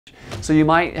So you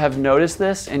might have noticed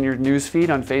this in your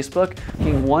newsfeed on Facebook,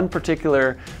 in one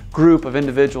particular group of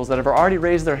individuals that have already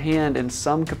raised their hand in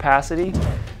some capacity.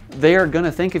 They are going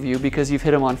to think of you because you've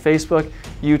hit them on Facebook,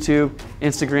 YouTube,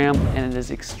 Instagram, and it is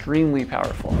extremely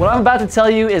powerful. What I'm about to tell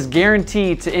you is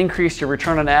guaranteed to increase your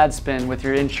return on ad spend with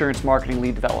your insurance marketing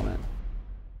lead development.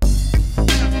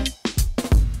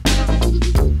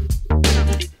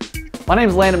 My name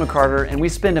is Landon McCarter, and we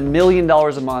spend $1 million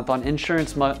a month on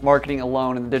insurance marketing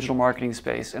alone in the digital marketing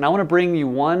space. And I want to bring you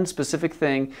one specific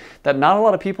thing that not a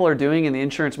lot of people are doing in the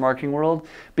insurance marketing world.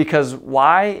 Because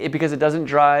why? Because it doesn't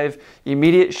drive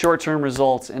immediate short-term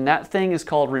results, and that thing is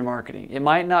called remarketing. It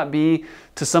might not be,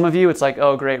 to some of you, it's like,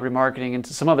 oh great, remarketing, and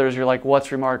to some others, you're like, what's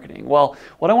remarketing? Well,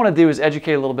 what I want to do is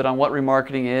educate a little bit on what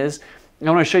remarketing is. I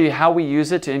want to show you how we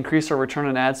use it to increase our return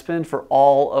on ad spend for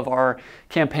all of our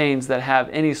campaigns that have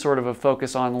any sort of a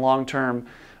focus on long-term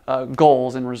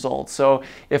goals and results. So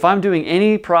if I'm doing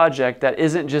any project that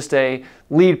isn't just a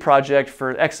lead project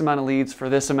for X amount of leads for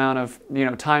this amount of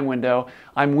time window,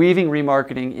 I'm weaving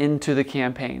remarketing into the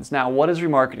campaigns. Now, what is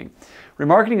remarketing?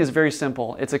 Remarketing is very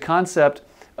simple. It's a concept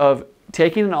of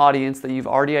taking an audience that you've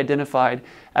already identified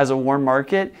as a warm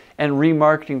market and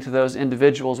remarketing to those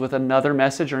individuals with another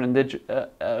message or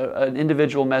an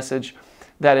individual message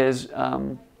that is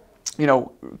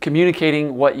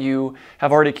communicating what you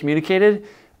have already communicated,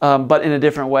 but in a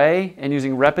different way, and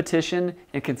using repetition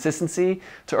and consistency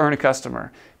to earn a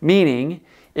customer. Meaning,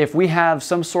 if we have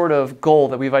some sort of goal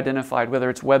that we've identified, whether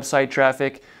it's website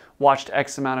traffic, watched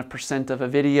X amount of % of a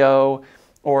video,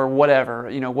 or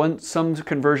whatever, some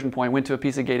conversion point went to a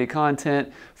piece of gated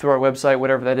content through our website,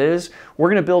 whatever that is, we're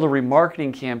going to build a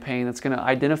remarketing campaign that's going to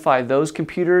identify those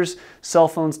computers, cell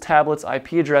phones, tablets,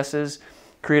 IP addresses,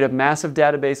 create a massive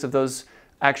database of those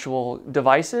actual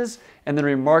devices, and then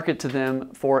remarket to them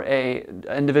for an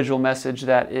individual message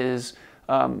that is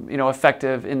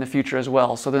effective in the future as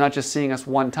well. So they're not just seeing us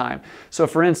one time. So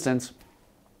for instance,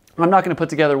 I'm not going to put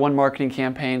together one marketing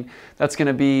campaign that's going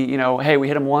to be, hey, we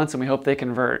hit them once and we hope they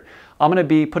convert. I'm going to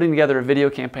be putting together a video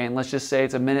campaign. Let's just say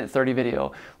it's a minute 30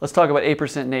 video. Let's talk about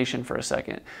 8% Nation for a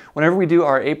second. Whenever we do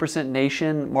our 8%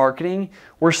 Nation marketing,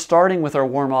 we're starting with our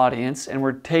warm audience, and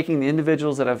we're taking the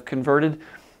individuals that have converted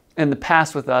in the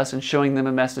past with us and showing them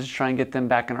a message to try and get them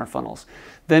back in our funnels.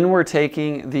 Then we're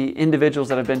taking the individuals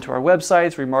that have been to our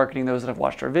websites, remarketing those that have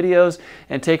watched our videos,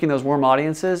 and taking those warm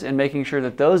audiences and making sure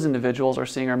that those individuals are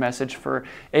seeing our message for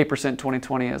 8%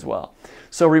 2020 as well.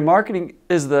 So remarketing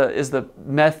is the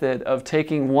method of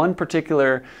taking one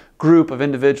particular group of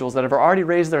individuals that have already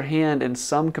raised their hand in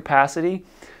some capacity,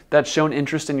 that's shown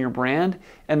interest in your brand,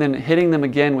 and then hitting them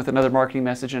again with another marketing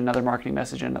message and another marketing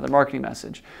message and another marketing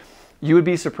message. You would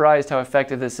be surprised how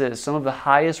effective this is. Some of the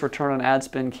highest return on ad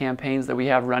spend campaigns that we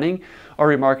have running are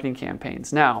remarketing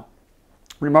campaigns. Now,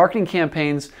 remarketing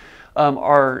campaigns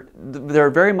they're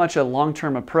very much a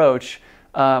long-term approach.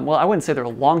 Well, I wouldn't say they're a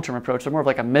long-term approach. They're more of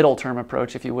like a middle-term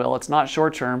approach, if you will. It's not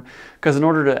short-term, because in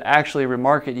order to actually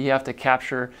remarket, you have to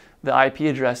capture the IP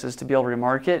addresses to be able to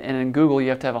remarket. And in Google, you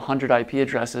have to have 100 IP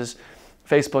addresses.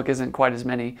 Facebook isn't quite as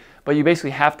many, but you basically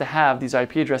have to have these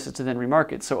IP addresses to then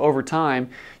remarket. So over time,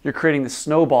 you're creating the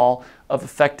snowball of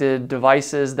affected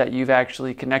devices that you've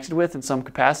actually connected with in some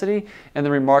capacity, and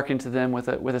then remarketing to them with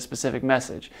a specific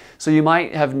message. So you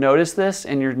might have noticed this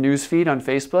in your newsfeed on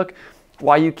Facebook,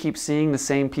 why you keep seeing the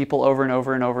same people over and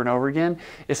over and over and over again.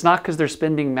 It's not because they're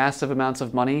spending massive amounts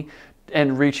of money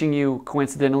and reaching you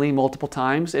coincidentally multiple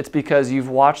times. It's because you've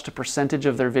watched a percentage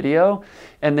of their video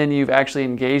and then you've actually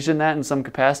engaged in that in some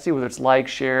capacity, whether it's liked,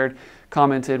 shared,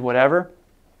 commented, whatever,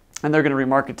 and they're going to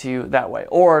remarket to you that way.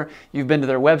 Or you've been to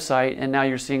their website and now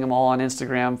you're seeing them all on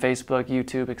Instagram, Facebook,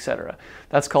 YouTube, etc.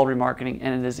 That's called remarketing,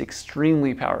 and it is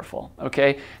extremely powerful.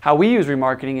 Okay, how we use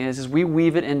remarketing is we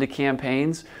weave it into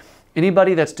campaigns.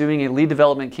 Anybody that's doing a lead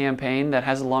development campaign that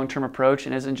has a long-term approach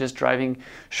and isn't just driving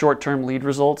short-term lead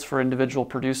results for individual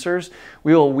producers,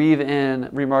 we will weave in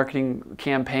remarketing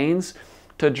campaigns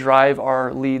to drive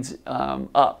our leads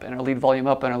up, and our lead volume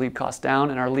up, and our lead cost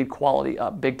down, and our lead quality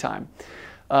up big time.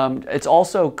 It's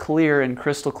also clear and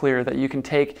crystal clear that you can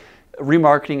take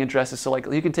remarketing addresses, so like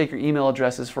you can take your email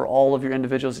addresses for all of your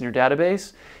individuals in your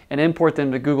database and import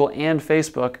them to Google and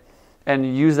Facebook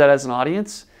and use that as an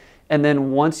audience. And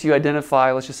then once you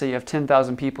identify, let's just say you have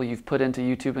 10,000 people you've put into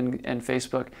YouTube and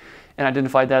Facebook and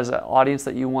identified that as an audience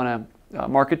that you want to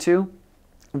market to,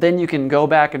 then you can go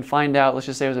back and find out, let's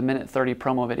just say it was a minute 30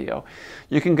 promo video.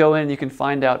 You can go in and you can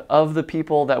find out of the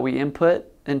people that we input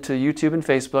into YouTube and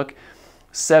Facebook,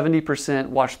 70%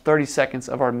 watched 30 seconds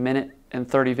of our minute and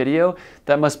 30 video.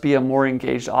 That must be a more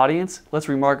engaged audience. Let's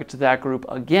remarket to that group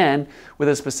again with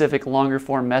a specific longer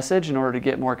form message in order to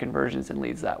get more conversions and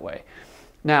leads that way.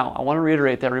 Now, I want to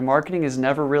reiterate that remarketing is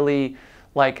never really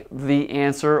like the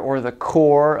answer or the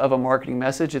core of a marketing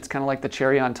message. It's kind of like the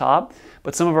cherry on top.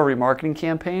 But some of our remarketing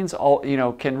campaigns,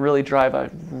 can really drive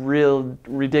a real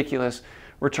ridiculous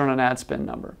return on ad spend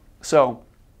number. So,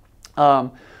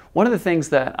 one of the things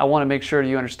that I want to make sure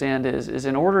you understand is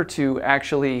in order to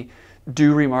actually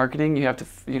do remarketing, you have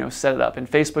to set it up. In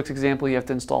Facebook's example, you have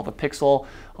to install the pixel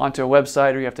onto a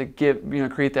website, or you have to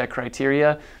create that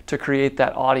criteria to create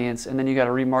that audience, and then you got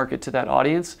to remarket to that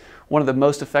audience. One of the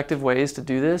most effective ways to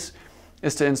do this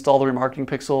is to install the remarketing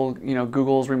pixel,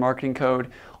 Google's remarketing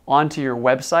code, onto your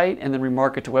website and then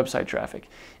remarket to website traffic.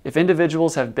 If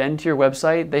individuals have been to your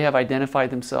website, they have identified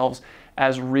themselves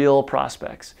as real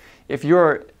prospects. If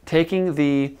you're taking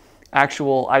the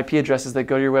actual IP addresses that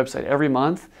go to your website every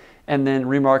month and then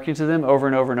remarketing to them over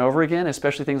and over and over again,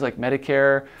 especially things like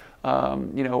Medicare,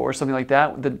 or something like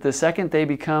that, the second they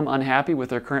become unhappy with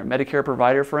their current Medicare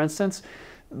provider, for instance,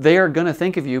 they are going to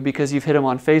think of you because you've hit them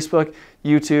on Facebook,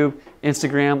 YouTube,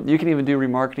 Instagram. You can even do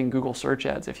remarketing Google search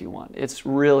ads if you want. It's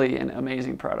really an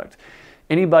amazing product.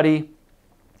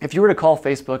 If you were to call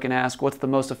Facebook and ask what's the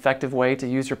most effective way to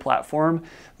use your platform,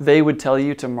 they would tell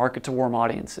you to market to warm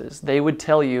audiences. They would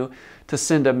tell you to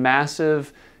send a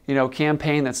massive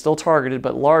campaign that's still targeted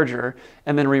but larger,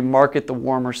 and then remarket the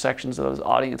warmer sections of those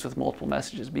audience with multiple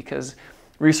messages, because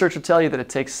research will tell you that it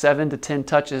takes 7 to 10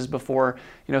 touches before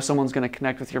someone's going to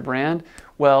connect with your brand.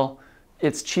 Well,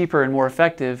 it's cheaper and more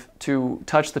effective to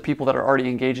touch the people that are already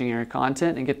engaging in your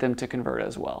content and get them to convert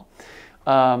as well.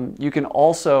 You can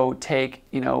also take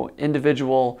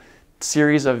individual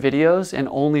series of videos and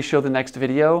only show the next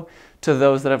video to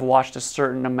those that have watched a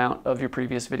certain amount of your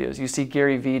previous videos. You see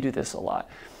Gary Vee do this a lot.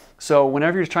 So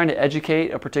whenever you're trying to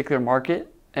educate a particular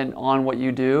market and on what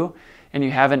you do, and you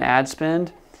have an ad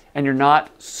spend, and you're not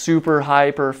super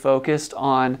hyper focused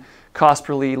on cost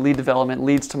per lead, lead development,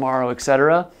 leads tomorrow,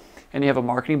 etc., and you have a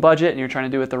marketing budget and you're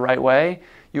trying to do it the right way,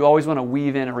 you always want to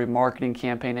weave in a remarketing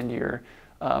campaign into your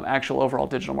actual overall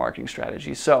digital marketing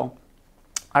strategy. So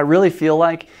I really feel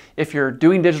like if you're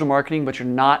doing digital marketing but you're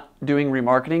not doing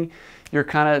remarketing, you're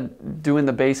kind of doing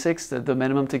the basics, the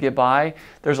minimum to get by.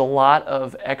 There's a lot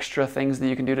of extra things that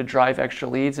you can do to drive extra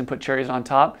leads and put cherries on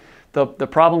top. The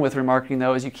problem with remarketing,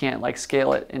 though, is you can't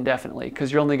scale it indefinitely,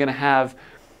 because you're only going to have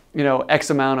X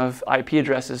amount of IP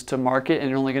addresses to market, and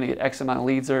you're only going to get X amount of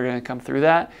leads that are going to come through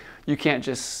that. You can't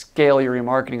just scale your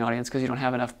remarketing audience because you don't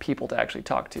have enough people to actually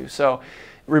talk to. So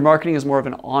remarketing is more of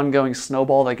an ongoing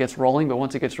snowball that gets rolling, but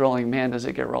once it gets rolling, man, does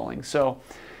it get rolling. So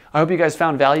I hope you guys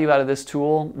found value out of this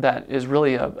tool. That is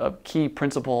really a key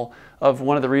principle of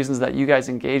one of the reasons that you guys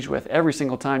engage with every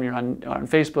single time you're on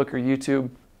Facebook or YouTube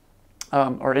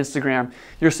or Instagram.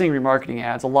 You're seeing remarketing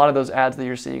ads. A lot of those ads that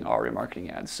you're seeing are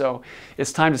remarketing ads. So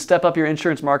it's time to step up your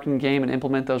insurance marketing game and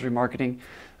implement those remarketing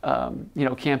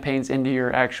campaigns into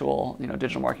your actual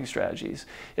digital marketing strategies.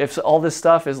 If all this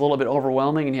stuff is a little bit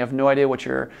overwhelming and you have no idea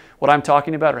what I'm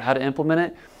talking about or how to implement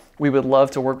it, we would love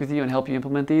to work with you and help you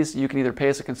implement these. You can either pay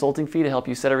us a consulting fee to help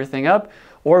you set everything up,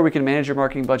 or we can manage your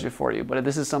marketing budget for you. But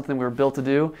this is something we were built to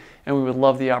do, and we would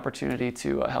love the opportunity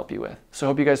to help you with. So I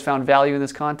hope you guys found value in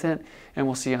this content, and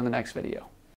we'll see you on the next video.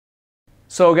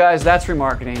 So guys, that's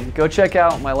remarketing. Go check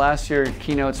out my last year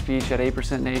keynote speech at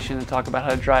 8% Nation and talk about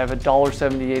how to drive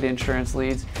 $1.78 insurance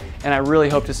leads. And I really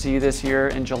hope to see you this year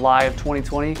in July of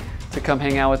 2020 to come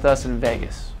hang out with us in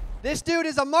Vegas. This dude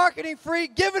is a marketing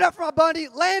freak. Give it up for my buddy,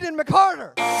 Landon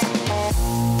McCarter.